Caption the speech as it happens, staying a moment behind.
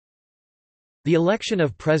The election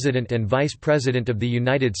of President and Vice President of the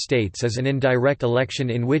United States is an indirect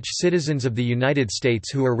election in which citizens of the United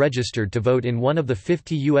States who are registered to vote in one of the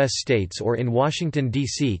 50 U.S. states or in Washington,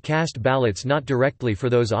 D.C. cast ballots not directly for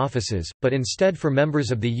those offices, but instead for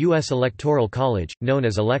members of the U.S. Electoral College, known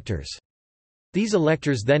as electors. These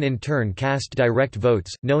electors then in turn cast direct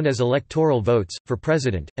votes, known as electoral votes, for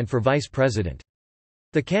President, and for Vice President.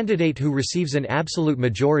 The candidate who receives an absolute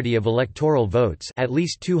majority of electoral votes, at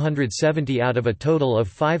least 270 out of a total of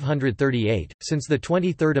 538, since the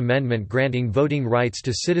 23rd Amendment granting voting rights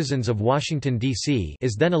to citizens of Washington, D.C.,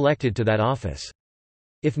 is then elected to that office.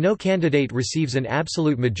 If no candidate receives an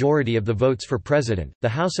absolute majority of the votes for president, the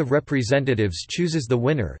House of Representatives chooses the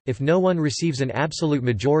winner. If no one receives an absolute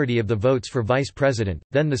majority of the votes for vice president,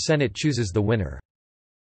 then the Senate chooses the winner.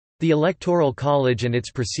 The Electoral College and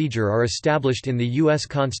its procedure are established in the U.S.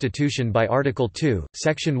 Constitution by Article 2,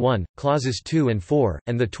 Section 1, Clauses 2 and 4,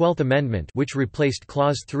 and the 12th Amendment, which replaced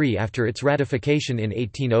Clause 3 after its ratification in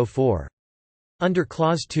 1804. Under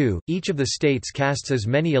Clause 2, each of the states casts as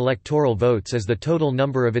many electoral votes as the total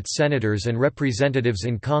number of its senators and representatives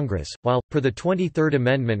in Congress, while, per the 23rd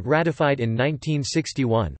Amendment ratified in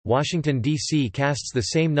 1961, Washington, D.C. casts the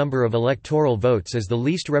same number of electoral votes as the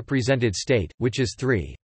least represented state, which is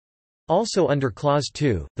 3. Also under Clause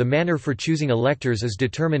 2, the manner for choosing electors is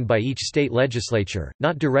determined by each state legislature,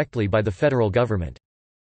 not directly by the federal government.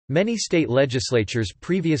 Many state legislatures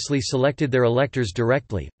previously selected their electors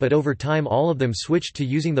directly, but over time all of them switched to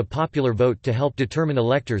using the popular vote to help determine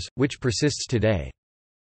electors, which persists today.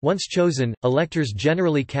 Once chosen, electors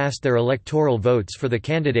generally cast their electoral votes for the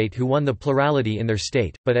candidate who won the plurality in their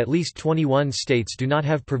state, but at least 21 states do not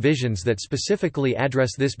have provisions that specifically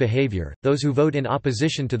address this behavior. Those who vote in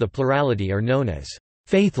opposition to the plurality are known as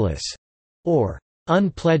faithless or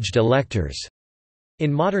unpledged electors.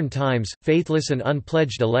 In modern times, faithless and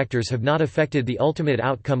unpledged electors have not affected the ultimate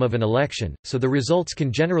outcome of an election, so the results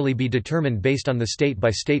can generally be determined based on the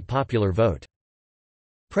state-by-state popular vote.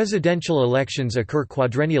 Presidential elections occur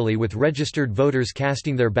quadrennially with registered voters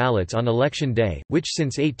casting their ballots on Election Day, which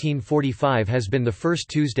since 1845 has been the first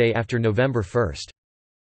Tuesday after November 1.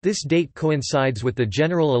 This date coincides with the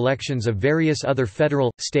general elections of various other federal,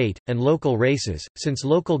 state, and local races. Since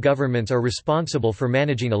local governments are responsible for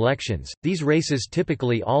managing elections, these races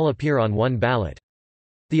typically all appear on one ballot.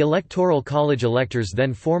 The Electoral College electors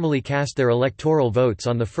then formally cast their electoral votes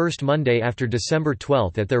on the first Monday after December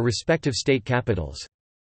 12 at their respective state capitals.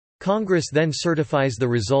 Congress then certifies the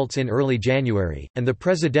results in early January, and the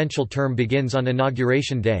presidential term begins on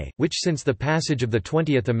Inauguration Day, which since the passage of the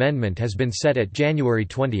 20th Amendment has been set at January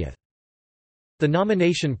 20. The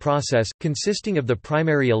nomination process, consisting of the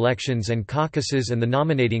primary elections and caucuses and the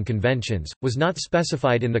nominating conventions, was not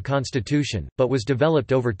specified in the Constitution, but was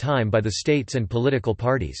developed over time by the states and political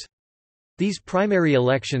parties. These primary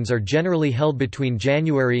elections are generally held between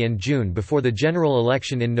January and June before the general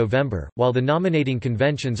election in November, while the nominating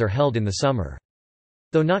conventions are held in the summer.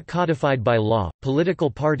 Though not codified by law, political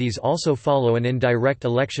parties also follow an indirect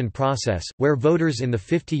election process, where voters in the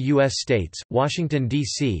 50 U.S. states, Washington,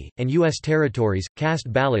 D.C., and U.S. territories,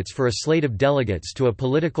 cast ballots for a slate of delegates to a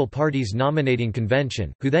political party's nominating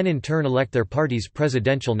convention, who then in turn elect their party's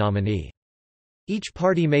presidential nominee. Each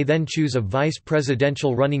party may then choose a vice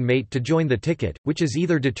presidential running mate to join the ticket, which is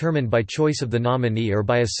either determined by choice of the nominee or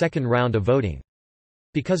by a second round of voting.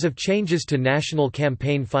 Because of changes to national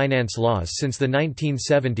campaign finance laws since the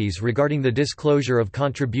 1970s regarding the disclosure of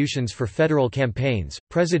contributions for federal campaigns,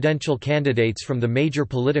 presidential candidates from the major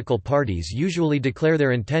political parties usually declare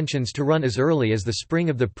their intentions to run as early as the spring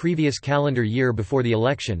of the previous calendar year before the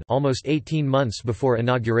election, almost 18 months before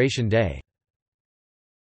Inauguration Day.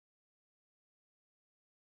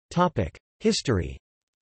 History.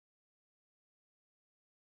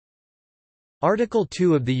 Article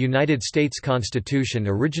 2 of the United States Constitution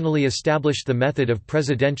originally established the method of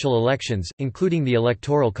presidential elections, including the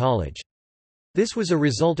Electoral College. This was a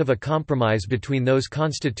result of a compromise between those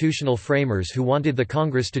constitutional framers who wanted the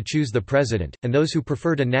Congress to choose the president, and those who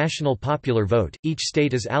preferred a national popular vote. Each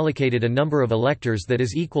state is allocated a number of electors that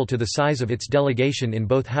is equal to the size of its delegation in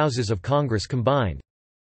both houses of Congress combined.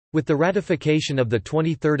 With the ratification of the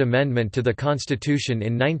 23rd Amendment to the Constitution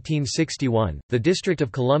in 1961, the District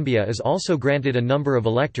of Columbia is also granted a number of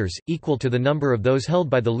electors, equal to the number of those held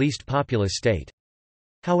by the least populous state.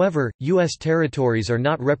 However, U.S. territories are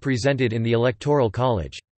not represented in the Electoral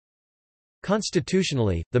College.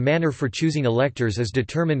 Constitutionally, the manner for choosing electors is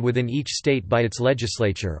determined within each state by its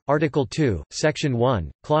legislature. Article 2, Section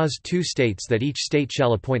 1, Clause 2 states that each state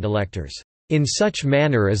shall appoint electors in such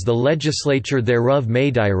manner as the legislature thereof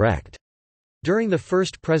may direct. During the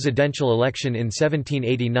first presidential election in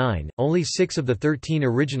 1789, only 6 of the 13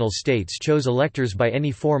 original states chose electors by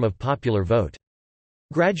any form of popular vote.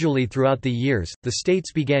 Gradually throughout the years, the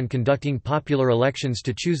states began conducting popular elections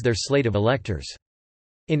to choose their slate of electors.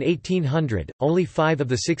 In 1800, only 5 of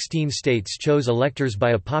the 16 states chose electors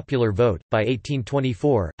by a popular vote. By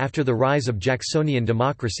 1824, after the rise of Jacksonian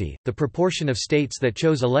democracy, the proportion of states that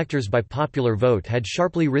chose electors by popular vote had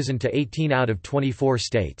sharply risen to 18 out of 24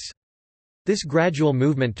 states. This gradual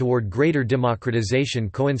movement toward greater democratization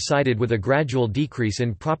coincided with a gradual decrease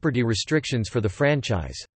in property restrictions for the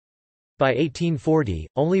franchise. By 1840,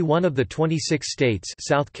 only one of the 26 states,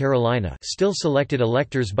 South Carolina, still selected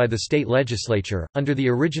electors by the state legislature. Under the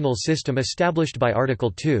original system established by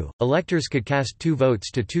Article 2, electors could cast 2 votes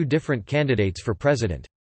to 2 different candidates for president.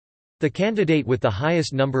 The candidate with the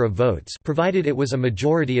highest number of votes, provided it was a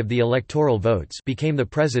majority of the electoral votes, became the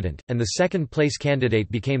president, and the second-place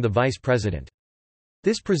candidate became the vice president.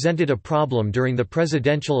 This presented a problem during the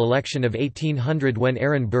presidential election of 1800 when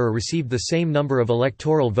Aaron Burr received the same number of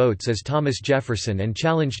electoral votes as Thomas Jefferson and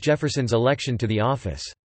challenged Jefferson's election to the office.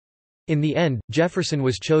 In the end, Jefferson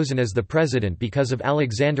was chosen as the president because of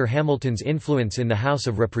Alexander Hamilton's influence in the House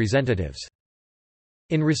of Representatives.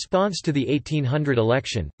 In response to the 1800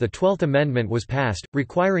 election, the 12th Amendment was passed,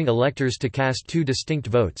 requiring electors to cast 2 distinct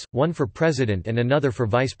votes, one for president and another for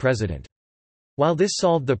vice president. While this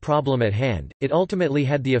solved the problem at hand, it ultimately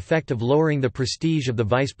had the effect of lowering the prestige of the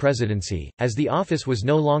vice presidency, as the office was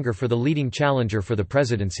no longer for the leading challenger for the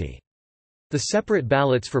presidency. The separate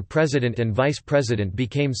ballots for president and vice president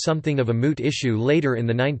became something of a moot issue later in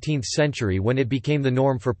the 19th century when it became the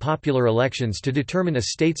norm for popular elections to determine a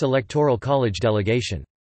state's electoral college delegation.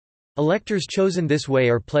 Electors chosen this way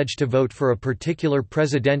are pledged to vote for a particular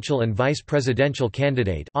presidential and vice presidential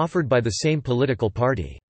candidate offered by the same political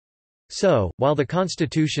party. So, while the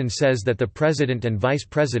Constitution says that the president and vice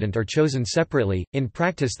president are chosen separately, in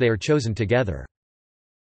practice they are chosen together.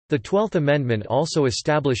 The 12th Amendment also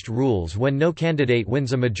established rules when no candidate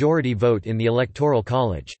wins a majority vote in the Electoral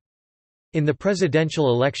College. In the presidential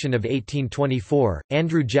election of 1824,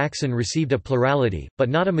 Andrew Jackson received a plurality, but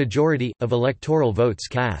not a majority, of electoral votes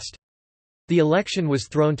cast. The election was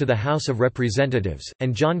thrown to the House of Representatives,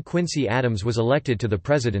 and John Quincy Adams was elected to the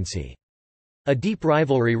presidency. A deep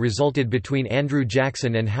rivalry resulted between Andrew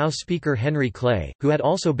Jackson and House Speaker Henry Clay, who had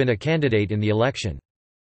also been a candidate in the election.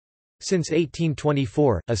 Since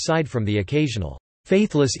 1824, aside from the occasional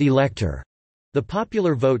faithless elector, the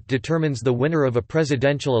popular vote determines the winner of a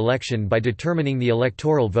presidential election by determining the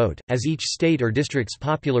electoral vote, as each state or district's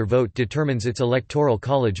popular vote determines its electoral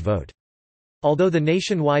college vote. Although the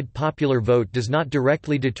nationwide popular vote does not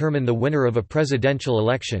directly determine the winner of a presidential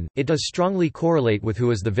election, it does strongly correlate with who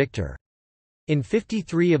is the victor. In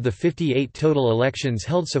 53 of the 58 total elections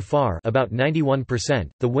held so far, about 91%,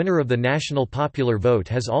 the winner of the national popular vote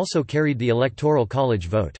has also carried the electoral college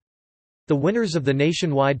vote. The winners of the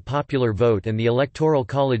nationwide popular vote and the electoral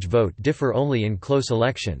college vote differ only in close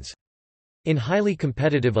elections. In highly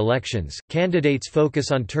competitive elections, candidates focus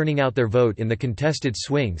on turning out their vote in the contested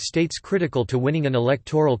swing states critical to winning an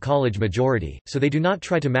electoral college majority, so they do not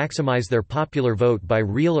try to maximize their popular vote by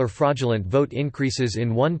real or fraudulent vote increases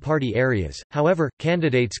in one-party areas. However,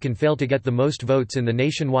 candidates can fail to get the most votes in the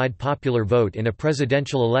nationwide popular vote in a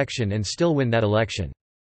presidential election and still win that election.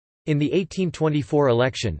 In the 1824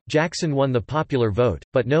 election, Jackson won the popular vote,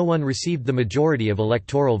 but no one received the majority of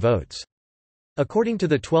electoral votes. According to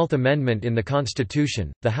the 12th Amendment in the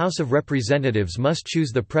Constitution, the House of Representatives must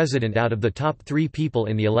choose the president out of the top 3 people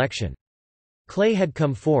in the election. Clay had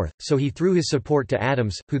come fourth, so he threw his support to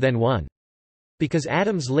Adams, who then won. Because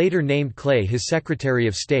Adams later named Clay his Secretary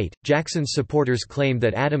of State, Jackson's supporters claimed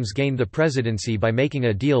that Adams gained the presidency by making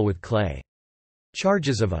a deal with Clay.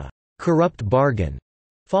 Charges of a corrupt bargain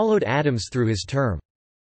followed Adams through his term.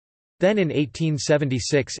 Then in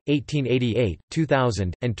 1876, 1888,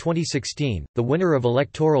 2000, and 2016, the winner of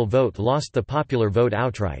electoral vote lost the popular vote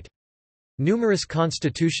outright. Numerous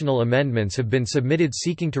constitutional amendments have been submitted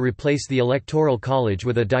seeking to replace the Electoral College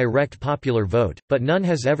with a direct popular vote, but none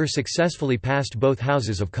has ever successfully passed both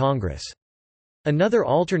houses of Congress. Another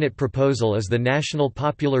alternate proposal is the National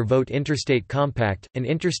Popular Vote Interstate Compact, an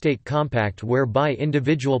interstate compact whereby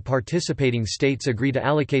individual participating states agree to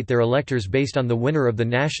allocate their electors based on the winner of the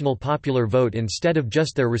national popular vote instead of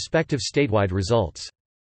just their respective statewide results.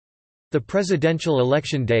 The presidential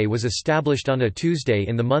election day was established on a Tuesday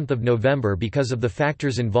in the month of November because of the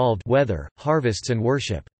factors involved: weather, harvests and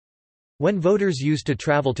worship. When voters used to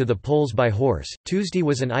travel to the polls by horse, Tuesday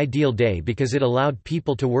was an ideal day because it allowed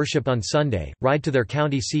people to worship on Sunday, ride to their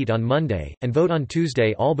county seat on Monday, and vote on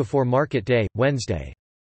Tuesday all before market day, Wednesday.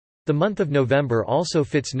 The month of November also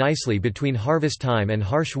fits nicely between harvest time and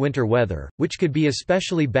harsh winter weather, which could be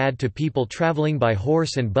especially bad to people traveling by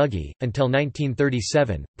horse and buggy. Until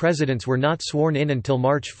 1937, presidents were not sworn in until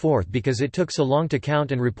March 4 because it took so long to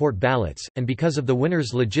count and report ballots, and because of the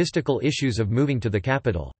winner's logistical issues of moving to the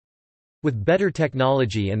capital. With better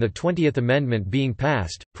technology and the 20th Amendment being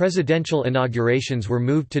passed, presidential inaugurations were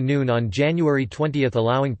moved to noon on January 20,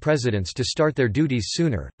 allowing presidents to start their duties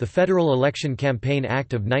sooner. The Federal Election Campaign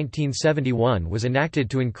Act of 1971 was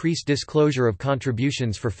enacted to increase disclosure of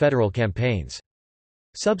contributions for federal campaigns.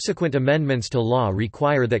 Subsequent amendments to law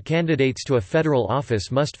require that candidates to a federal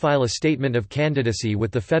office must file a statement of candidacy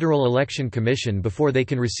with the Federal Election Commission before they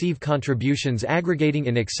can receive contributions aggregating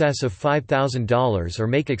in excess of $5,000 or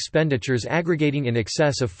make expenditures aggregating in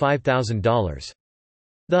excess of $5,000.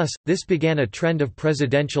 Thus, this began a trend of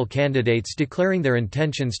presidential candidates declaring their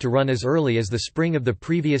intentions to run as early as the spring of the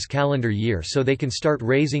previous calendar year so they can start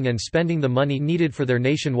raising and spending the money needed for their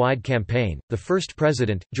nationwide campaign. The first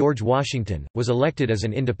president, George Washington, was elected as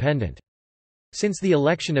an independent. Since the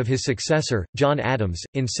election of his successor, John Adams,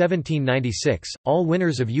 in 1796, all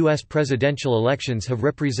winners of U.S. presidential elections have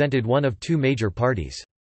represented one of two major parties.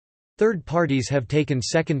 Third parties have taken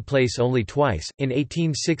second place only twice, in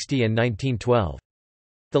 1860 and 1912.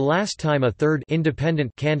 The last time a third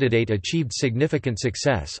independent candidate achieved significant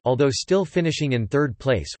success, although still finishing in third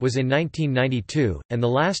place, was in 1992, and the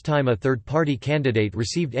last time a third-party candidate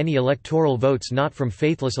received any electoral votes not from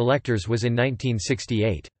faithless electors was in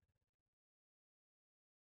 1968.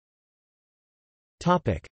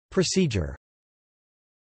 Topic: Procedure.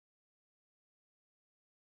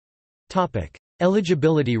 Topic: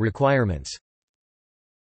 Eligibility requirements.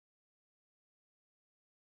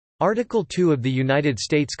 Article 2 of the United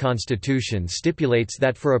States Constitution stipulates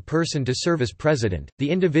that for a person to serve as president, the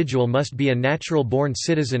individual must be a natural-born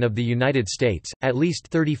citizen of the United States, at least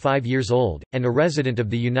 35 years old, and a resident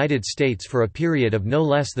of the United States for a period of no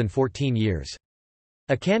less than 14 years.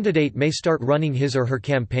 A candidate may start running his or her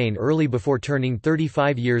campaign early before turning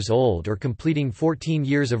 35 years old or completing 14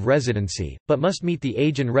 years of residency, but must meet the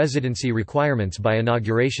age and residency requirements by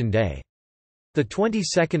Inauguration Day. The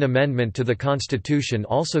 22nd Amendment to the Constitution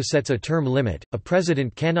also sets a term limit. A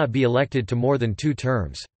president cannot be elected to more than 2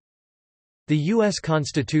 terms. The U.S.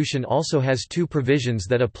 Constitution also has 2 provisions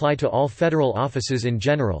that apply to all federal offices in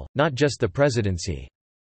general, not just the presidency.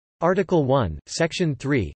 Article 1, Section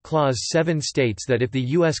 3, Clause 7 states that if the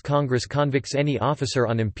U.S. Congress convicts any officer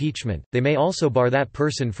on impeachment, they may also bar that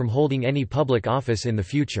person from holding any public office in the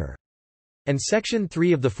future. And Section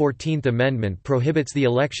 3 of the 14th Amendment prohibits the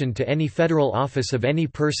election to any federal office of any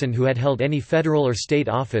person who had held any federal or state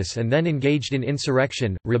office and then engaged in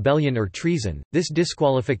insurrection, rebellion or treason. This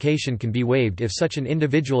disqualification can be waived if such an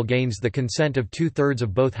individual gains the consent of 2/3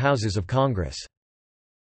 of both houses of Congress.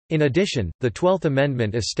 In addition, the 12th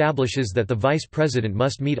Amendment establishes that the vice president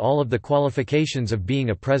must meet all of the qualifications of being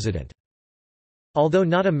a president. Although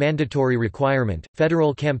not a mandatory requirement,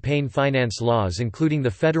 federal campaign finance laws including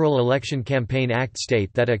the Federal Election Campaign Act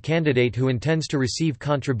state that a candidate who intends to receive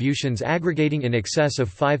contributions aggregating in excess of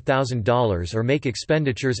 $5,000 or make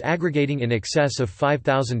expenditures aggregating in excess of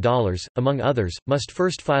 $5,000, among others, must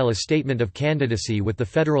first file a statement of candidacy with the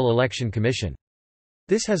Federal Election Commission.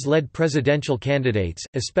 This has led presidential candidates,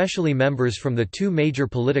 especially members from the 2 major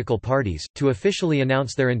political parties, to officially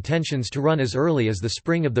announce their intentions to run as early as the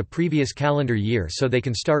spring of the previous calendar year so they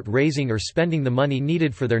can start raising or spending the money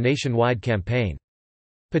needed for their nationwide campaign.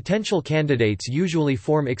 Potential candidates usually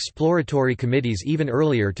form exploratory committees even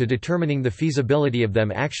earlier to determining the feasibility of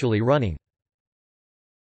them actually running.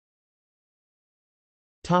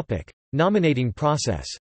 Nominating process.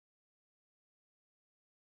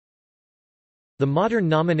 The modern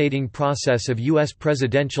nominating process of U.S.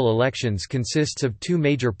 presidential elections consists of 2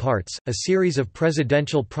 major parts, a series of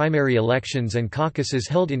presidential primary elections and caucuses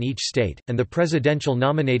held in each state, and the presidential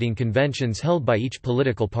nominating conventions held by each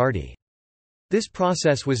political party. This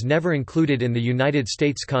process was never included in the United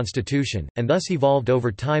States Constitution, and thus evolved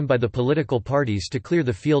over time by the political parties to clear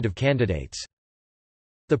the field of candidates.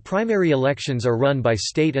 The primary elections are run by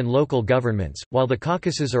state and local governments, while the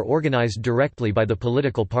caucuses are organized directly by the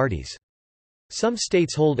political parties. Some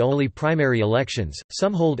states hold only primary elections,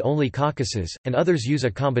 some hold only caucuses, and others use a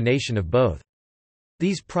combination of both.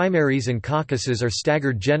 These primaries and caucuses are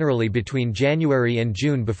staggered generally between January and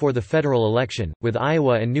June before the federal election, with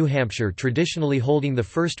Iowa and New Hampshire traditionally holding the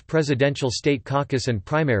first presidential state caucus and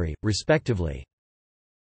primary, respectively.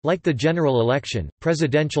 Like the general election,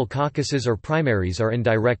 presidential caucuses or primaries are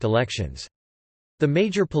indirect elections. The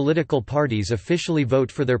major political parties officially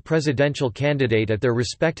vote for their presidential candidate at their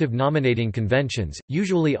respective nominating conventions,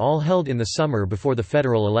 usually all held in the summer before the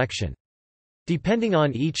federal election. Depending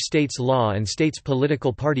on each state's law and state's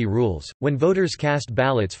political party rules, when voters cast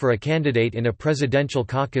ballots for a candidate in a presidential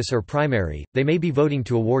caucus or primary, they may be voting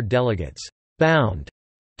to award delegates bound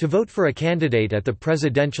to vote for a candidate at the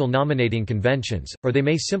presidential nominating conventions, or they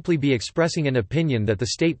may simply be expressing an opinion that the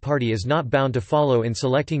state party is not bound to follow in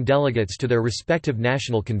selecting delegates to their respective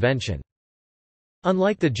national convention.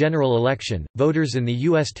 Unlike the general election, voters in the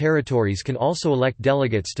U.S. territories can also elect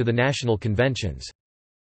delegates to the national conventions.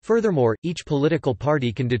 Furthermore, each political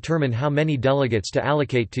party can determine how many delegates to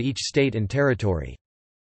allocate to each state and territory.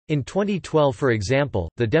 In 2012, for example,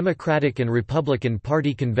 the Democratic and Republican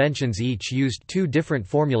Party conventions each used two different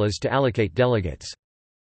formulas to allocate delegates.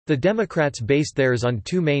 The Democrats based theirs on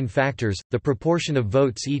two main factors: the proportion of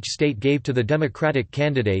votes each state gave to the Democratic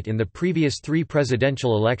candidate in the previous three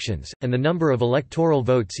presidential elections, and the number of electoral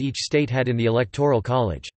votes each state had in the Electoral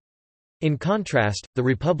College. In contrast, the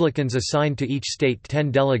Republicans assigned to each state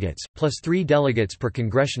 10 delegates, plus 3 delegates per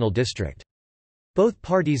congressional district. Both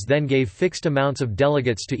parties then gave fixed amounts of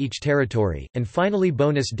delegates to each territory, and finally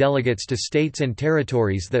bonus delegates to states and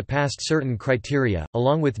territories that passed certain criteria,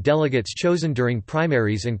 along with delegates chosen during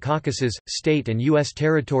primaries and caucuses. State and U.S.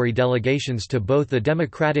 territory delegations to both the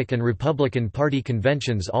Democratic and Republican Party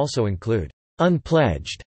conventions also include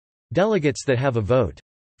unpledged delegates that have a vote.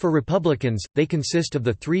 For Republicans, they consist of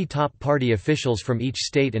the 3 top party officials from each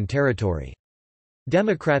state and territory.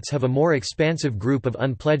 Democrats have a more expansive group of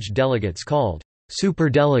unpledged delegates called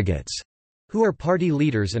superdelegates, who are party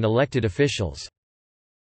leaders and elected officials.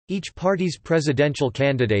 Each party's presidential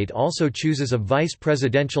candidate also chooses a vice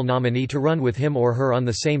presidential nominee to run with him or her on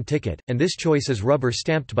the same ticket, and this choice is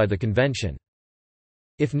rubber-stamped by the convention.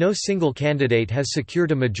 If no single candidate has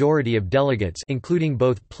secured a majority of delegates, including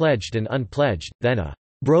both pledged and unpledged, then a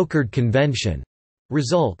brokered convention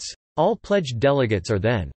results. All pledged delegates are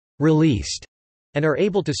then released and are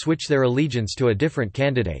able to switch their allegiance to a different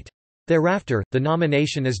candidate. Thereafter, the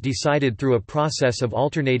nomination is decided through a process of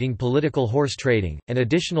alternating political horse trading, and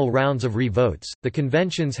additional rounds of re-votes. The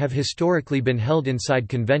conventions have historically been held inside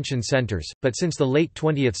convention centers, but since the late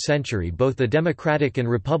 20th century both the Democratic and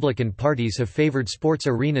Republican parties have favored sports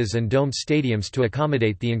arenas and domed stadiums to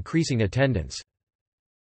accommodate the increasing attendance.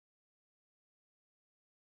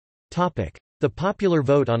 The popular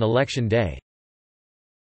vote on Election Day.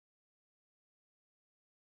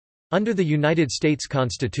 Under the United States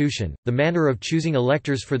Constitution, the manner of choosing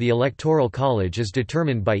electors for the Electoral College is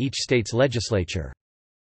determined by each state's legislature.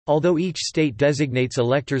 Although each state designates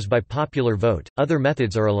electors by popular vote, other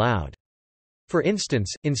methods are allowed. For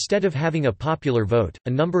instance, instead of having a popular vote, a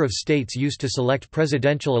number of states used to select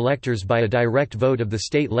presidential electors by a direct vote of the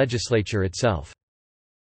state legislature itself.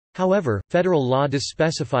 However, federal law does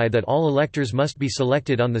specify that all electors must be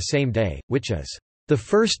selected on the same day, which is the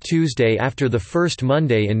first Tuesday after the first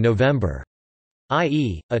Monday in November,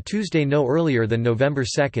 i.e., a Tuesday no earlier than November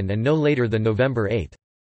 2 and no later than November 8.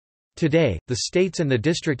 Today, the states and the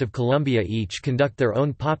District of Columbia each conduct their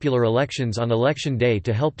own popular elections on Election Day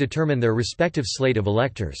to help determine their respective slate of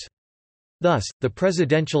electors. Thus, the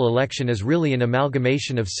presidential election is really an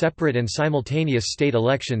amalgamation of separate and simultaneous state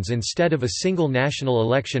elections instead of a single national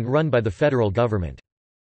election run by the federal government.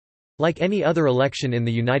 Like any other election in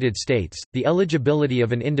the United States, the eligibility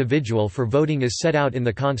of an individual for voting is set out in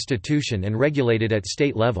the Constitution and regulated at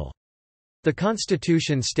state level. The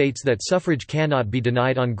Constitution states that suffrage cannot be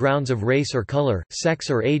denied on grounds of race or color, sex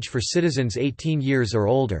or age for citizens 18 years or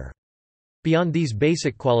older. Beyond these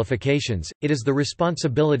basic qualifications, it is the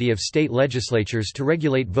responsibility of state legislatures to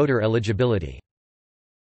regulate voter eligibility.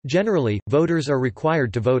 Generally, voters are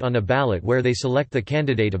required to vote on a ballot where they select the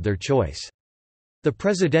candidate of their choice. The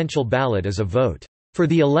presidential ballot is a vote for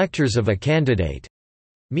the electors of a candidate,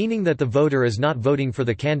 meaning that the voter is not voting for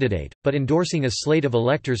the candidate, but endorsing a slate of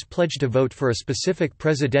electors pledged to vote for a specific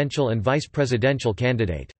presidential and vice presidential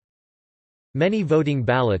candidate. Many voting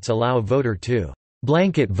ballots allow a voter to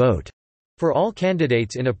blanket vote for all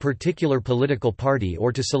candidates in a particular political party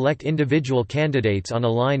or to select individual candidates on a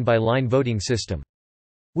line-by-line voting system.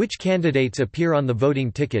 Which candidates appear on the voting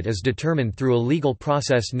ticket is determined through a legal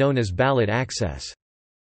process known as ballot access.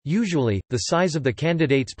 Usually, the size of the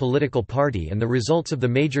candidate's political party and the results of the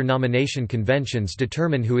major nomination conventions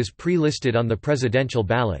determine who is pre-listed on the presidential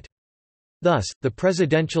ballot. Thus, the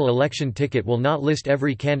presidential election ticket will not list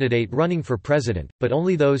every candidate running for president, but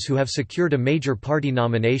only those who have secured a major party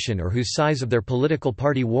nomination or whose size of their political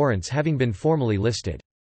party warrants having been formally listed.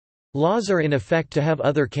 Laws are in effect to have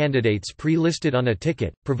other candidates pre-listed on a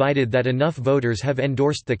ticket, provided that enough voters have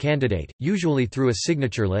endorsed the candidate, usually through a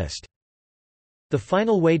signature list. The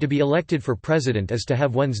final way to be elected for president is to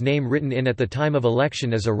have one's name written in at the time of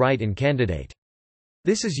election as a write-in candidate.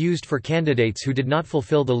 This is used for candidates who did not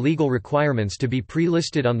fulfill the legal requirements to be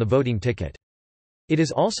pre-listed on the voting ticket. It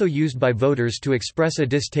is also used by voters to express a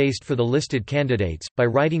distaste for the listed candidates, by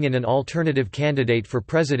writing in an alternative candidate for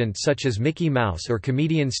president such as Mickey Mouse or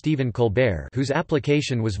comedian Stephen Colbert, whose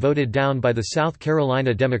application was voted down by the South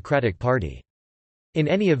Carolina Democratic Party. In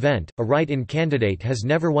any event, a write-in candidate has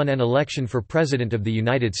never won an election for President of the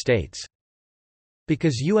United States.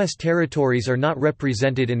 Because U.S. territories are not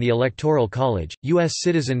represented in the Electoral College, U.S.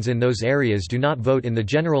 citizens in those areas do not vote in the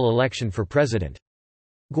general election for president.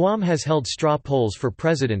 Guam has held straw polls for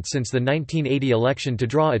president since the 1980 election to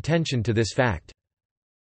draw attention to this fact.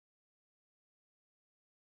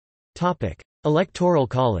 Electoral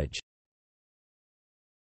College.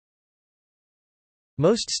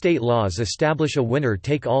 Most state laws establish a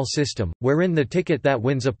winner-take-all system, wherein the ticket that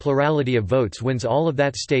wins a plurality of votes wins all of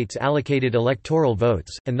that state's allocated electoral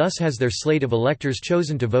votes, and thus has their slate of electors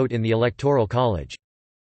chosen to vote in the Electoral College.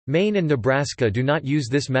 Maine and Nebraska do not use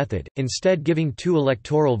this method, instead giving 2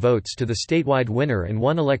 electoral votes to the statewide winner and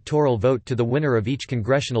 1 electoral vote to the winner of each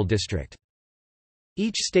congressional district.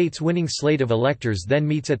 Each state's winning slate of electors then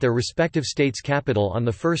meets at their respective state's capital on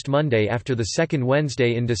the first Monday after the second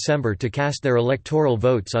Wednesday in December to cast their electoral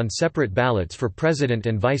votes on separate ballots for president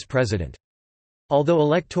and vice president. Although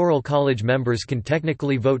Electoral College members can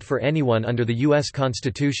technically vote for anyone under the U.S.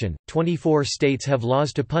 Constitution, 24 states have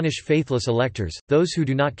laws to punish faithless electors, those who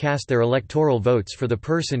do not cast their electoral votes for the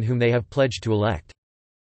person whom they have pledged to elect.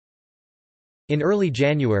 In early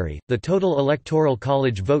January, the total Electoral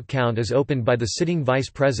College vote count is opened by the sitting vice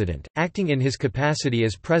president, acting in his capacity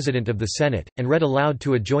as president of the Senate, and read aloud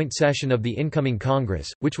to a joint session of the incoming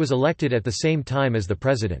Congress, which was elected at the same time as the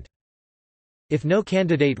president. If no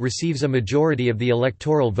candidate receives a majority of the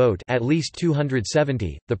electoral vote, at least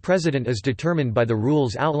 270, the president is determined by the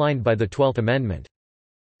rules outlined by the 12th Amendment.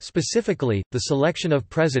 Specifically, the selection of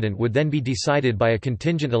president would then be decided by a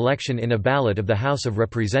contingent election in a ballot of the House of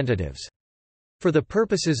Representatives. For the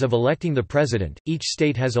purposes of electing the president, each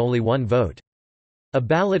state has only 1 vote. A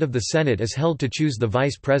ballot of the Senate is held to choose the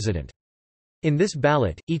vice president. In this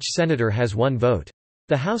ballot, each senator has 1 vote.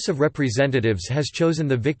 The House of Representatives has chosen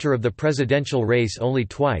the victor of the presidential race only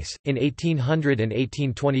twice, in 1800 and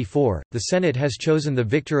 1824, the Senate has chosen the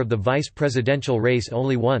victor of the vice presidential race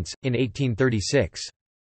only once, in 1836.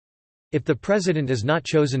 If the president is not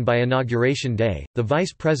chosen by Inauguration Day, the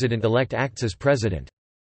vice president-elect acts as president.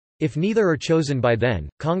 If neither are chosen by then,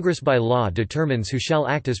 Congress by law determines who shall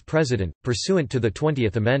act as president, pursuant to the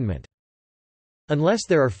 20th Amendment. Unless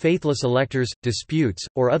there are faithless electors, disputes,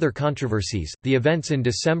 or other controversies, the events in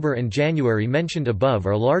December and January mentioned above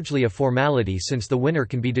are largely a formality since the winner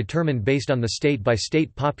can be determined based on the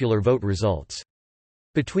state-by-state popular vote results.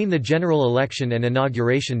 Between the general election and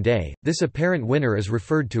Inauguration Day, this apparent winner is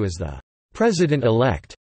referred to as the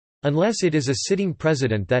president-elect, unless it is a sitting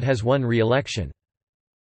president that has won re-election.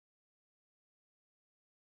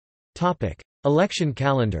 Election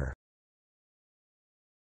calendar.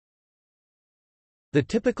 The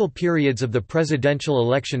typical periods of the presidential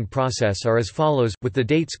election process are as follows, with the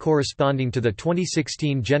dates corresponding to the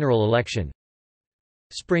 2016 general election.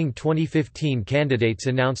 Spring 2015 candidates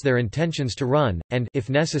announce their intentions to run, and, if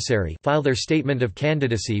necessary, file their statement of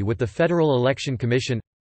candidacy with the Federal Election Commission.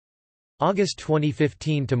 August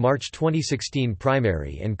 2015 to March 2016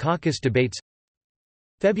 primary and caucus debates.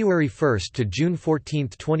 February 1 to June 14,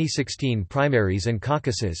 2016 primaries and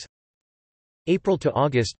caucuses. April to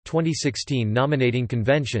August 2016 nominating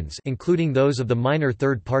conventions including those of the minor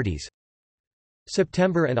third parties.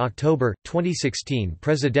 September and October 2016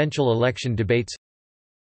 presidential election debates.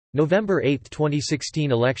 November 8,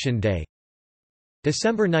 2016 election day.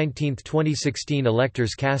 December 19, 2016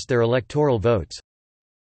 electors cast their electoral votes.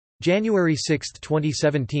 January 6,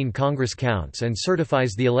 2017 Congress counts and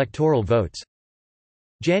certifies the electoral votes.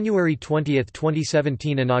 January 20,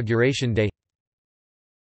 2017 Inauguration Day.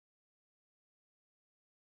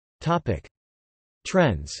 Topic: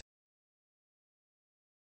 Trends.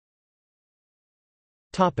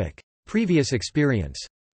 Topic: Previous experience.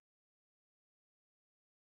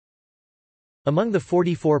 Among the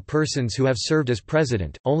 44 persons who have served as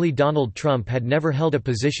president, only Donald Trump had never held a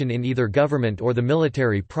position in either government or the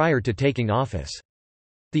military prior to taking office.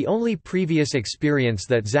 The only previous experience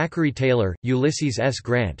that Zachary Taylor, Ulysses S.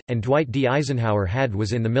 Grant, and Dwight D. Eisenhower had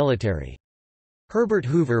was in the military. Herbert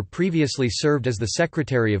Hoover previously served as the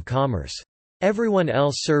Secretary of Commerce. Everyone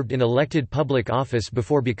else served in elected public office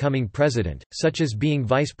before becoming president, such as being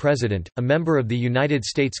vice president, a member of the United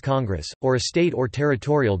States Congress, or a state or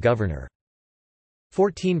territorial governor.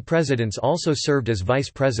 14 presidents also served as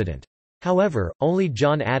vice president. However, only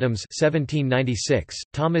John Adams (1796),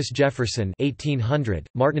 Thomas Jefferson (1800),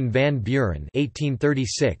 Martin Van Buren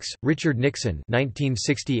 (1836), Richard Nixon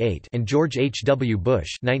 (1968), and George H. W.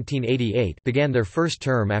 Bush (1988) began their first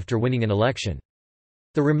term after winning an election.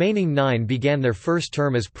 The remaining 9 began their first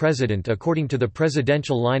term as president according to the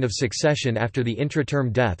presidential line of succession after the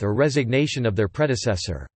intra-term death or resignation of their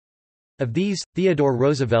predecessor. Of these, Theodore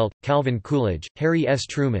Roosevelt, Calvin Coolidge, Harry S.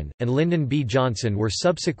 Truman, and Lyndon B. Johnson were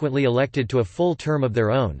subsequently elected to a full term of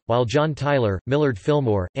their own, while John Tyler, Millard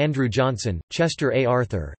Fillmore, Andrew Johnson, Chester A.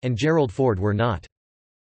 Arthur, and Gerald Ford were not.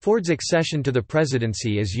 Ford's accession to the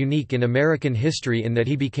presidency is unique in American history in that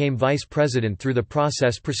he became vice president through the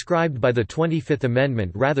process prescribed by the 25th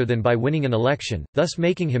Amendment rather than by winning an election, thus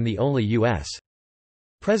making him the only U.S.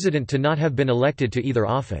 president to not have been elected to either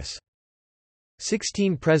office.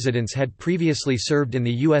 16 presidents had previously served in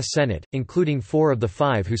the U.S. Senate, including 4 of the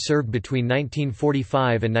 5 who served between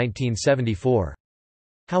 1945 and 1974.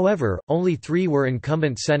 However, only 3 were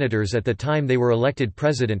incumbent senators at the time they were elected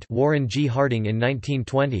president: Warren G. Harding in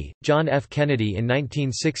 1920, John F. Kennedy in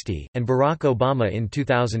 1960, and Barack Obama in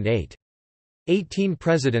 2008. 18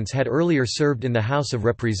 presidents had earlier served in the House of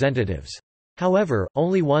Representatives. However,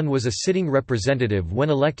 only one was a sitting representative when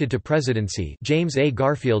elected to presidency: James A.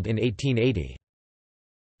 Garfield in 1880.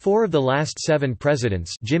 4 of the last 7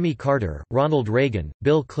 presidents, Jimmy Carter, Ronald Reagan,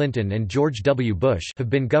 Bill Clinton and George W. Bush, have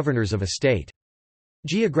been governors of a state.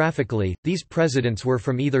 Geographically, these presidents were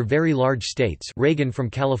from either very large states, Reagan from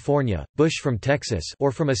California, Bush from Texas,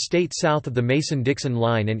 or from a state south of the Mason-Dixon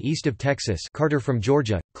line and east of Texas, Carter from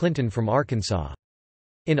Georgia, Clinton from Arkansas.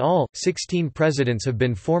 In all, 16 presidents have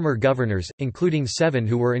been former governors, including 7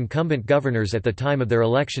 who were incumbent governors at the time of their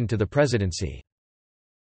election to the presidency.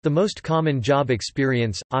 The most common job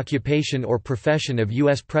experience, occupation or profession of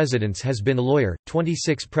U.S. presidents has been lawyer.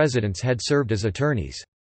 26 presidents had served as attorneys.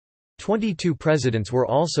 22 presidents were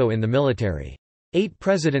also in the military. 8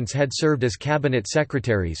 presidents had served as cabinet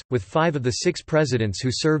secretaries, with 5 of the 6 presidents who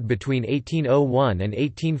served between 1801 and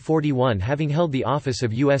 1841 having held the office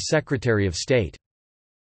of U.S. Secretary of State.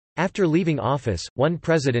 After leaving office, one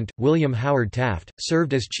president, William Howard Taft,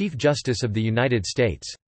 served as Chief Justice of the United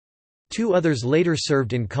States. 2 others later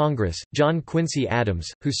served in Congress, John Quincy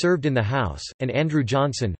Adams, who served in the House, and Andrew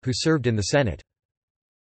Johnson, who served in the Senate.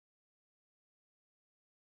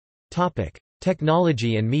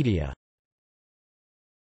 Technology and media.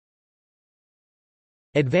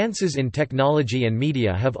 Advances in technology and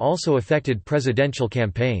media have also affected presidential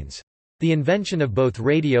campaigns. The invention of both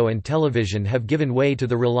radio and television have given way to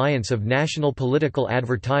the reliance of national political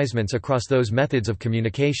advertisements across those methods of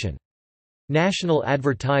communication. National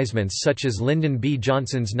advertisements such as Lyndon B.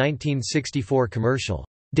 Johnson's 1964 commercial,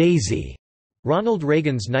 "Daisy", Ronald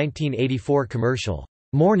Reagan's 1984 commercial,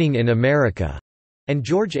 "Morning in America", and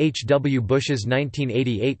George H. W. Bush's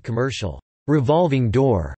 1988 commercial, "Revolving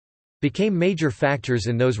Door", became major factors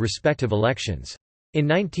in those respective elections. In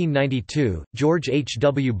 1992, George H.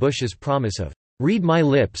 W. Bush's promise of, "Read my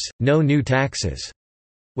lips, no new taxes",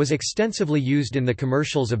 was extensively used in the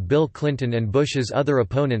commercials of Bill Clinton and Bush's other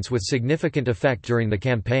opponents with significant effect during the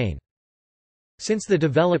campaign. Since the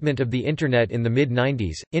development of the Internet in the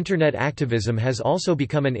mid-90s, Internet activism has also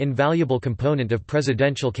become an invaluable component of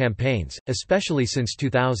presidential campaigns, especially since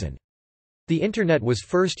 2000. The Internet was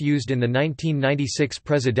first used in the 1996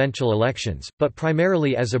 presidential elections, but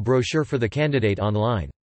primarily as a brochure for the candidate online.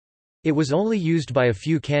 It was only used by a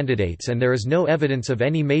few candidates and there is no evidence of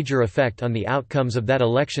any major effect on the outcomes of that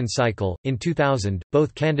election cycle. In 2000,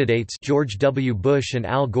 both candidates George W. Bush and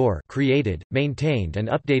Al Gore created, maintained and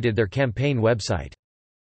updated their campaign website.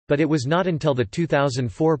 But it was not until the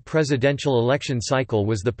 2004 presidential election cycle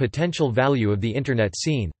was the potential value of the Internet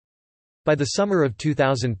seen. By the summer of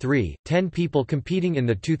 2003, 10 people competing in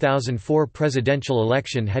the 2004 presidential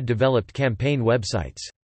election had developed campaign websites.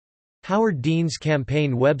 Howard Dean's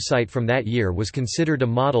campaign website from that year was considered a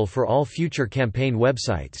model for all future campaign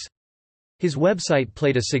websites. His website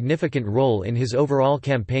played a significant role in his overall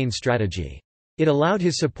campaign strategy. It allowed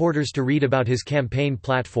his supporters to read about his campaign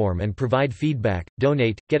platform and provide feedback,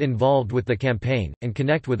 donate, get involved with the campaign, and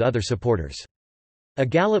connect with other supporters. A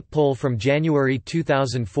Gallup poll from January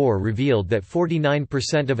 2004 revealed that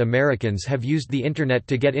 49% of Americans have used the Internet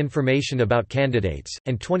to get information about candidates,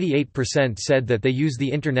 and 28% said that they use the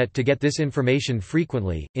Internet to get this information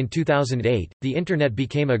frequently. In 2008, the Internet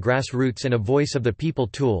became a grassroots and a voice of the people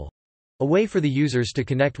tool, a way for the users to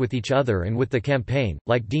connect with each other and with the campaign,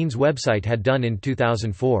 like Dean's website had done in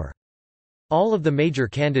 2004. All of the major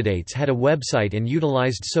candidates had a website and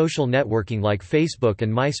utilized social networking like Facebook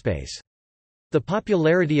and MySpace. The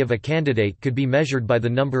popularity of a candidate could be measured by the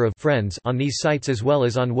number of friends on these sites as well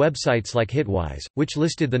as on websites like Hitwise, which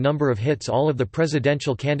listed the number of hits all of the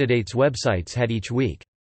presidential candidates' websites had each week.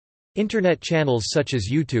 Internet channels such as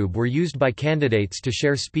YouTube were used by candidates to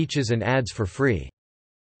share speeches and ads for free.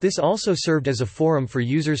 This also served as a forum for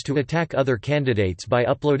users to attack other candidates by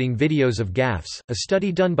uploading videos of gaffes. A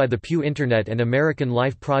study done by the Pew Internet and American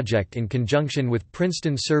Life Project in conjunction with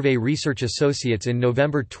Princeton Survey Research Associates in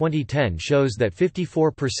November 2010 shows that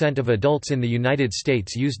 54% of adults in the United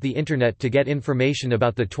States used the Internet to get information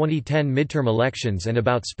about the 2010 midterm elections and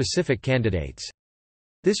about specific candidates.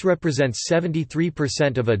 This represents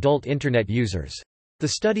 73% of adult Internet users. The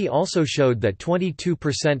study also showed that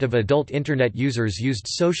 22% of adult Internet users used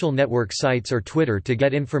social network sites or Twitter to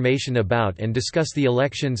get information about and discuss the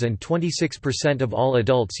elections, and 26% of all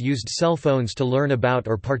adults used cell phones to learn about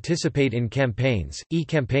or participate in campaigns.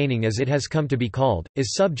 E-campaigning, as it has come to be called,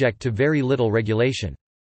 is subject to very little regulation.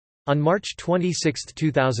 On March 26,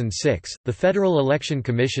 2006, the Federal Election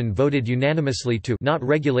Commission voted unanimously to not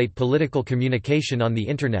regulate political communication on the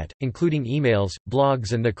Internet, including emails,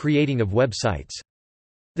 blogs and the creating of websites.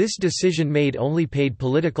 This decision made only paid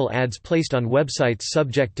political ads placed on websites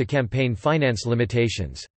subject to campaign finance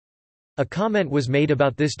limitations. A comment was made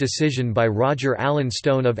about this decision by Roger Allen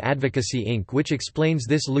Stone of Advocacy Inc., which explains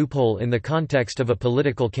this loophole in the context of a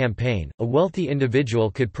political campaign. A wealthy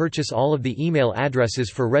individual could purchase all of the email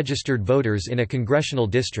addresses for registered voters in a congressional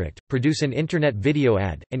district, produce an internet video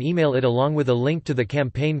ad, and email it along with a link to the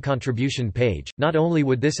campaign contribution page. Not only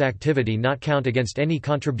would this activity not count against any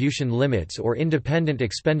contribution limits or independent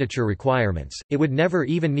expenditure requirements, it would never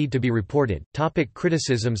even need to be reported.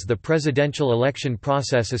 Criticisms: the presidential election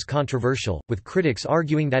process is controversial, with critics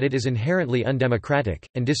arguing that it is inherently undemocratic,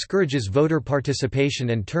 and discourages voter participation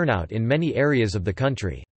and turnout in many areas of the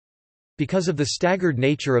country. Because of the staggered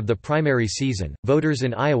nature of the primary season, voters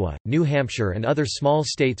in Iowa, New Hampshire and other small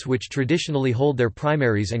states which traditionally hold their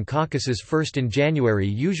primaries and caucuses first in January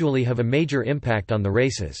usually have a major impact on the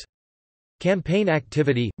races. Campaign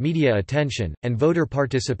activity, media attention, and voter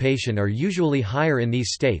participation are usually higher in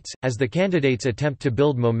these states, as the candidates attempt to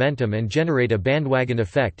build momentum and generate a bandwagon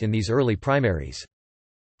effect in these early primaries.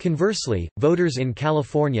 Conversely, voters in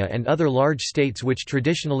California and other large states which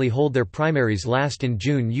traditionally hold their primaries last in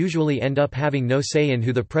June usually end up having no say in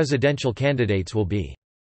who the presidential candidates will be.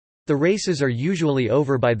 The races are usually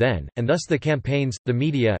over by then, and thus the campaigns, the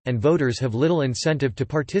media, and voters have little incentive to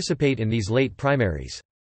participate in these late primaries.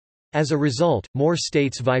 As a result, more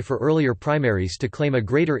states vie for earlier primaries to claim a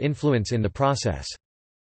greater influence in the process.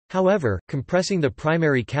 However, compressing the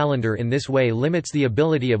primary calendar in this way limits the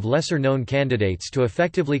ability of lesser-known candidates to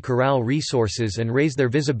effectively corral resources and raise their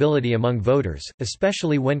visibility among voters,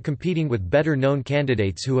 especially when competing with better-known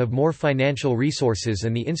candidates who have more financial resources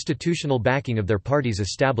and the institutional backing of their party's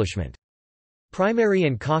establishment. Primary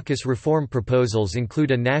and caucus reform proposals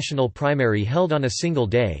include a national primary held on a single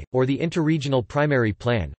day, or the interregional primary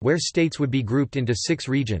plan, where states would be grouped into 6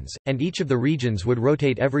 regions, and each of the regions would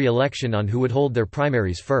rotate every election on who would hold their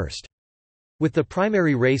primaries first. With the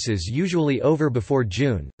primary races usually over before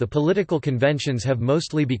June, the political conventions have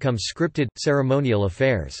mostly become scripted, ceremonial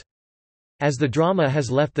affairs. As the drama has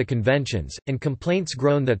left the conventions, and complaints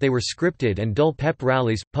grown that they were scripted and dull pep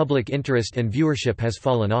rallies, public interest and viewership has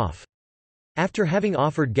fallen off. After having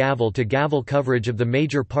offered gavel-to-gavel coverage of the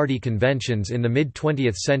major party conventions in the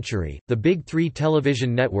mid-20th century, the Big Three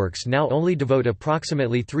television networks now only devote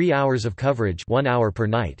approximately 3 hours of coverage, 1 hour per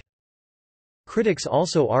night. Critics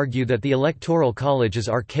also argue that the Electoral College is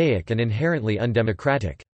archaic and inherently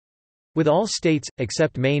undemocratic. With all states,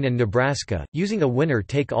 except Maine and Nebraska, using a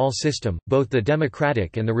winner-take-all system, both the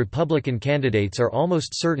Democratic and the Republican candidates are almost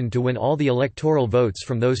certain to win all the electoral votes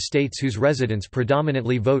from those states whose residents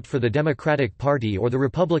predominantly vote for the Democratic Party or the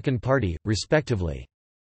Republican Party, respectively.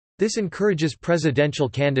 This encourages presidential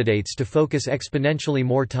candidates to focus exponentially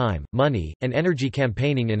more time, money, and energy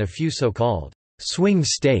campaigning in a few so-called swing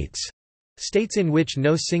states, states in which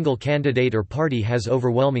no single candidate or party has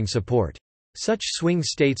overwhelming support. Such swing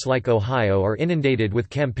states like Ohio are inundated with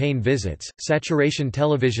campaign visits, saturation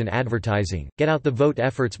television advertising, get-out-the-vote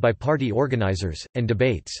efforts by party organizers, and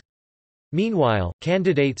debates. Meanwhile,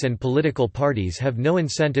 candidates and political parties have no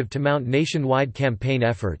incentive to mount nationwide campaign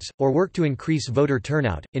efforts, or work to increase voter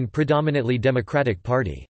turnout, in predominantly Democratic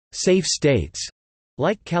Party safe states,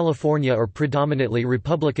 like California, or predominantly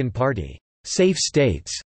Republican Party safe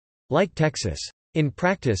states, like Texas. In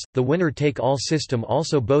practice, the winner-take-all system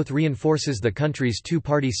also both reinforces the country's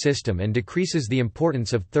two-party system and decreases the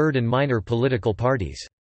importance of third and minor political parties.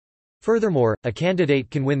 Furthermore, a candidate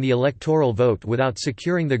can win the electoral vote without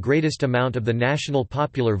securing the greatest amount of the national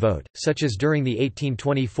popular vote, such as during the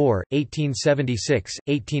 1824, 1876,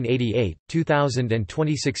 1888, 2000 and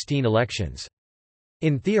 2016 elections.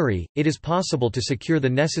 In theory, it is possible to secure the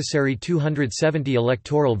necessary 270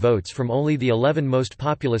 electoral votes from only the 11 most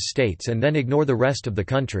populous states and then ignore the rest of the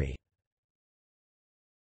country.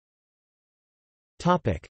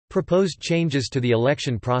 Proposed changes to the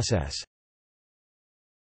election process.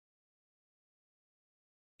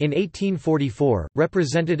 In 1844,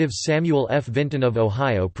 Representative Samuel F. Vinton of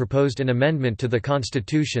Ohio proposed an amendment to the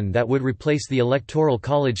Constitution that would replace the Electoral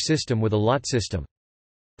College system with a lot system.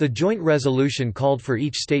 The joint resolution called for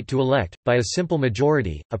each state to elect, by a simple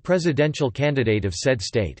majority, a presidential candidate of said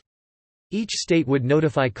state. Each state would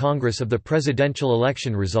notify Congress of the presidential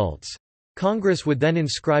election results. Congress would then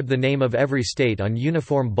inscribe the name of every state on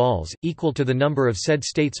uniform balls, equal to the number of said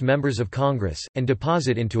state's members of Congress, and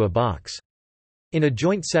deposit into a box. In a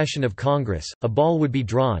joint session of Congress, a ball would be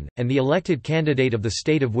drawn, and the elected candidate of the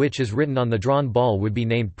state of which is written on the drawn ball would be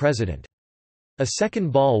named president. A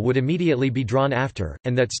second ball would immediately be drawn after,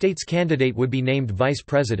 and that state's candidate would be named vice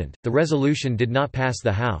president. The resolution did not pass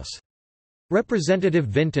the House. Representative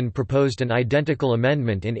Vinton proposed an identical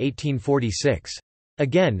amendment in 1846.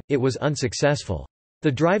 Again, it was unsuccessful.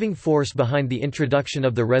 The driving force behind the introduction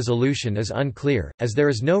of the resolution is unclear, as there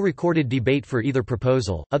is no recorded debate for either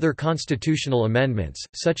proposal. Other constitutional amendments,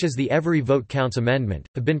 such as the Every Vote Counts Amendment,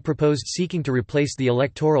 have been proposed seeking to replace the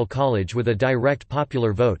Electoral College with a direct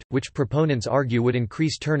popular vote, which proponents argue would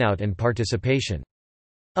increase turnout and participation.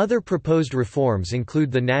 Other proposed reforms include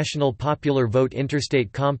the National Popular Vote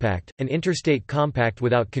Interstate Compact, an interstate compact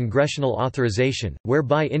without congressional authorization,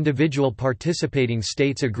 whereby individual participating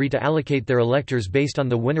states agree to allocate their electors based on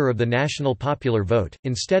the winner of the national popular vote,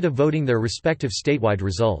 instead of voting their respective statewide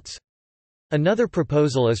results. Another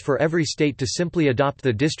proposal is for every state to simply adopt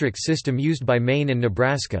the district system used by Maine and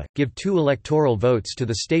Nebraska, give 2 electoral votes to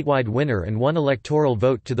the statewide winner and 1 electoral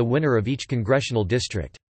vote to the winner of each congressional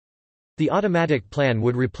district. The automatic plan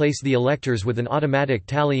would replace the electors with an automatic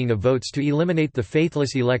tallying of votes to eliminate the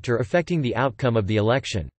faithless elector affecting the outcome of the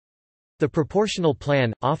election. The proportional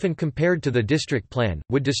plan, often compared to the district plan,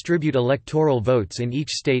 would distribute electoral votes in each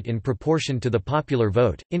state in proportion to the popular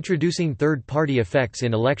vote, introducing third-party effects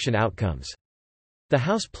in election outcomes. The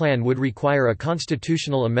House plan would require a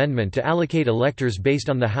constitutional amendment to allocate electors based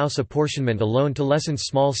on the House apportionment alone to lessen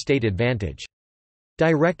small state advantage.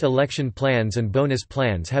 Direct election plans and bonus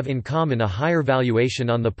plans have in common a higher valuation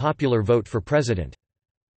on the popular vote for president.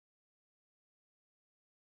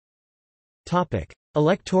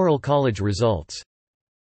 Electoral College results.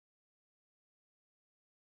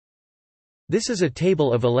 This is a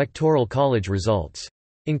table of Electoral College results.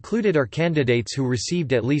 Included are candidates who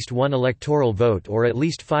received at least 1 electoral vote or at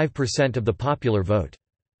least 5% of the popular vote.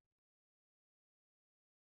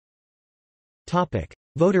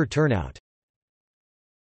 Voter turnout.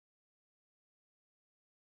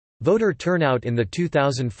 Voter turnout in the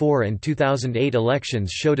 2004 and 2008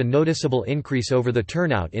 elections showed a noticeable increase over the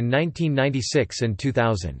turnout in 1996 and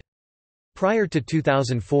 2000. Prior to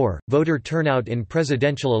 2004, voter turnout in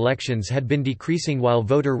presidential elections had been decreasing while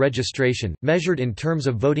voter registration, measured in terms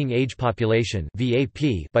of voting age population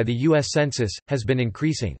 (VAP) by the U.S. Census, has been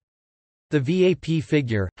increasing. The VAP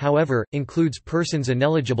figure, however, includes persons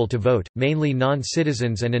ineligible to vote, mainly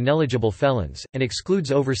non-citizens and ineligible felons, and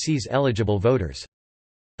excludes overseas eligible voters.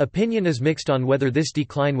 Opinion is mixed on whether this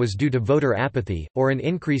decline was due to voter apathy, or an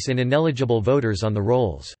increase in ineligible voters on the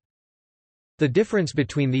rolls. The difference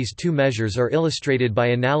between these two measures are illustrated by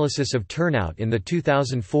analysis of turnout in the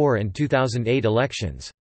 2004 and 2008 elections.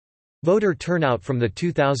 Voter turnout from the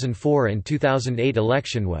 2004 and 2008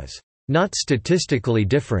 election was not statistically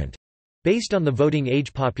different, based on the voting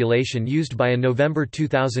age population used by a November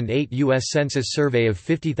 2008 U.S. Census survey of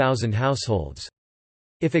 50,000 households.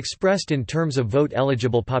 If expressed in terms of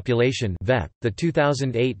vote-eligible population (VEP), the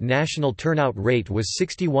 2008 national turnout rate was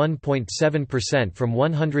 61.7% from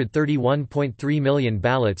 131.3 million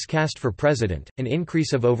ballots cast for president, an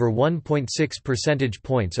increase of over 1.6 percentage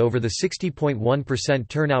points over the 60.1%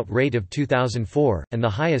 turnout rate of 2004, and the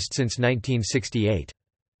highest since 1968.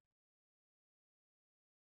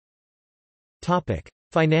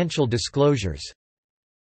 Financial disclosures.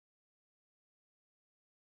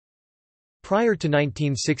 Prior to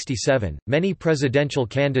 1967, many presidential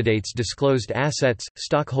candidates disclosed assets,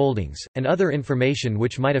 stock holdings, and other information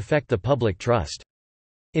which might affect the public trust.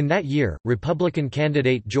 In that year, Republican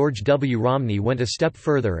candidate George W. Romney went a step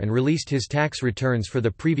further and released his tax returns for the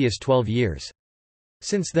previous 12 years.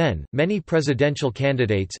 Since then, many presidential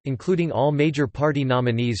candidates, including all major party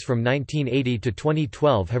nominees from 1980 to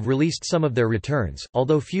 2012, have released some of their returns,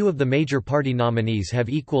 although few of the major party nominees have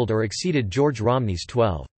equaled or exceeded George Romney's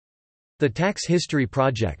 12. The Tax History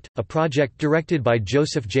Project, a project directed by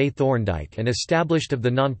Joseph J. Thorndike and established of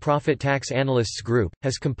the nonprofit Tax Analysts Group,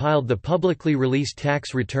 has compiled the publicly released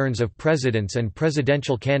tax returns of presidents and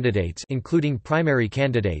presidential candidates, including primary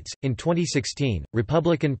candidates. In 2016,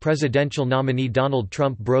 Republican presidential nominee Donald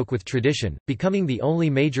Trump broke with tradition, becoming the only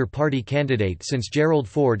major party candidate since Gerald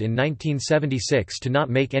Ford in 1976 to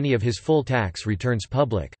not make any of his full tax returns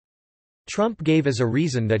public. Trump gave as a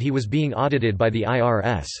reason that he was being audited by the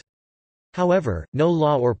IRS. However, no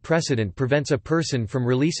law or precedent prevents a person from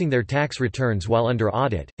releasing their tax returns while under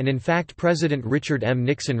audit, and in fact President Richard M.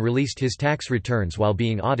 Nixon released his tax returns while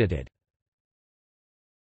being audited.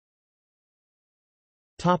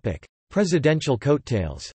 Presidential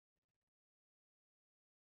coattails.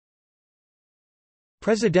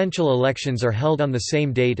 Presidential elections are held on the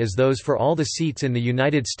same date as those for all the seats in the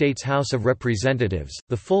United States House of Representatives,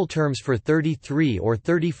 the full terms for 33 or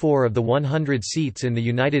 34 of the 100 seats in the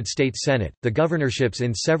United States Senate, the governorships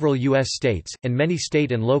in several U.S. states, and many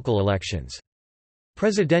state and local elections.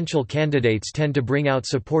 Presidential candidates tend to bring out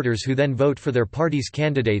supporters who then vote for their party's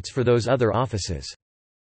candidates for those other offices.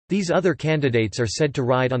 These other candidates are said to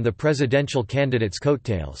ride on the presidential candidate's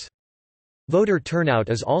coattails. Voter turnout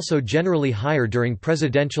is also generally higher during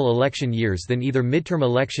presidential election years than either midterm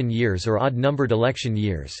election years or odd-numbered election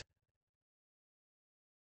years.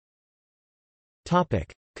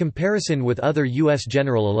 Comparison with other U.S.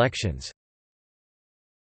 general elections.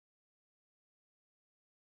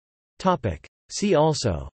 See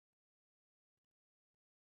also: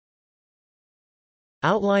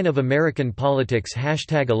 Outline of American politics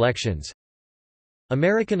 #elections,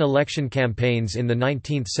 American election campaigns in the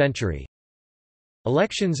 19th century,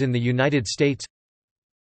 Elections in the United States,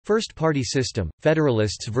 First Party System,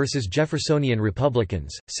 Federalists versus Jeffersonian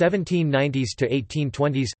Republicans, 1790s to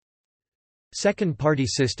 1820s, Second Party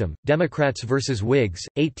System, Democrats versus Whigs,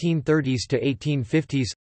 1830s to 1850s,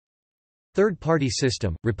 Third Party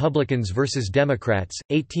System, Republicans versus Democrats,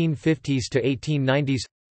 1850s to 1890s,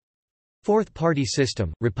 Fourth Party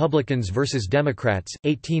System, Republicans versus Democrats,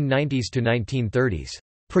 1890s to 1930s,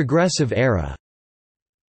 Progressive Era.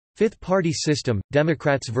 Fifth Party System,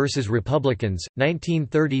 Democrats versus Republicans,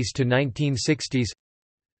 1930s to 1960s.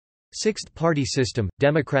 Sixth Party System,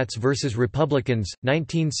 Democrats versus Republicans,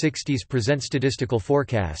 1960s. Present statistical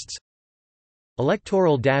forecasts.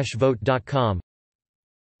 Electoral-vote.com,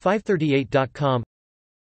 538.com,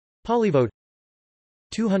 Polyvote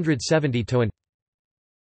 270 to 1.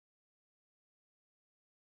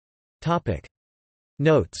 Topic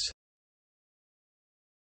Notes.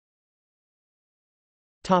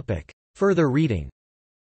 Further reading.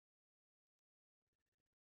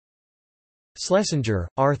 Schlesinger,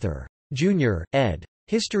 Arthur. Jr., ed.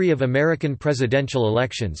 History of American Presidential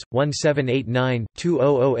Elections, 1789,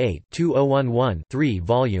 2008, 2011,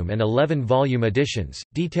 3-volume and 11-volume editions,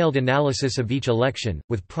 detailed analysis of each election,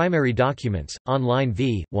 with primary documents, online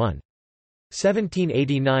v. 1.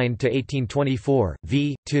 1789–1824,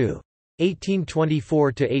 v. 2.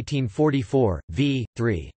 1824–1844, v.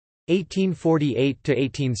 3.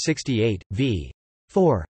 1848–1868, v.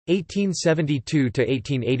 4.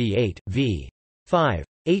 1872–1888, v. 5.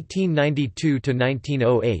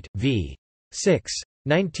 1892–1908, v. 6.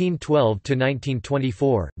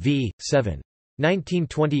 1912–1924, v. 7.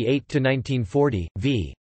 1928–1940,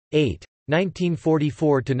 v. 8.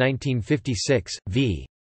 1944–1956, v.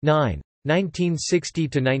 9.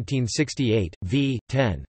 1960–1968, v.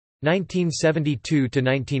 10.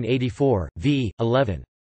 1972–1984, v. 11.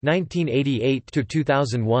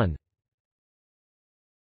 1988–2001.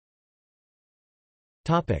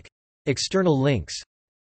 External links.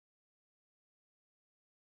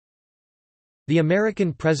 The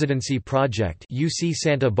American Presidency Project, UC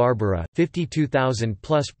Santa Barbara,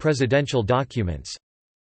 52,000+ presidential documents.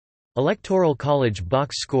 Electoral College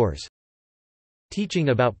box scores. Teaching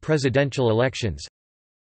about presidential elections.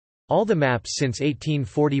 All the maps since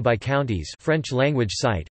 1840 by counties, French language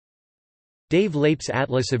site. Dave Leip's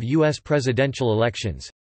Atlas of U.S. Presidential Elections.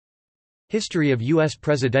 History of U.S.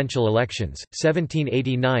 Presidential Elections,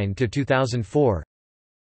 1789–2004.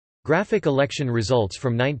 Graphic election results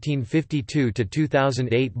from 1952 to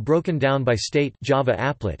 2008 broken down by state, Java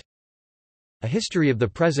applet. A History of the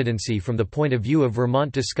Presidency from the point of view of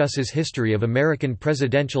Vermont discusses history of American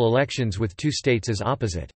presidential elections with two states as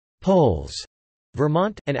opposite poles,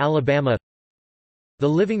 Vermont, and Alabama. The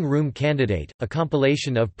Living Room Candidate, a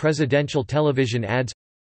compilation of presidential television ads.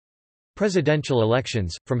 Presidential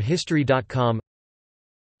elections, from History.com.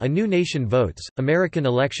 A New Nation Votes, American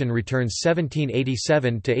Election Returns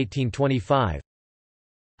 1787 to 1825.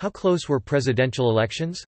 How close were presidential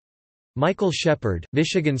elections? Michael Shepard,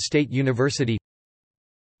 Michigan State University.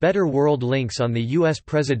 Better World Links on the U.S.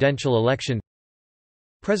 presidential election.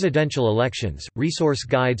 Presidential elections, resource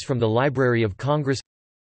guides from the Library of Congress.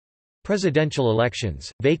 Presidential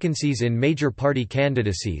elections, vacancies in major party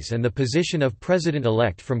candidacies and the position of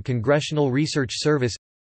president-elect from Congressional Research Service.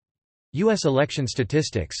 U.S. election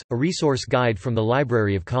statistics, a resource guide from the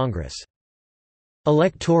Library of Congress.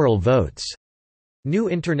 Electoral votes. New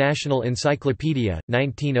International Encyclopedia,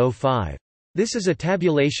 1905. This is a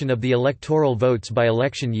tabulation of the electoral votes by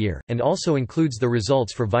election year, and also includes the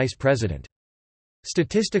results for vice president.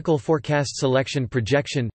 Statistical Forecasts Election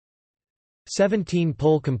Projection. 17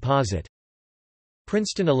 Poll Composite.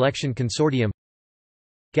 Princeton Election Consortium.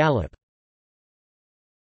 Gallup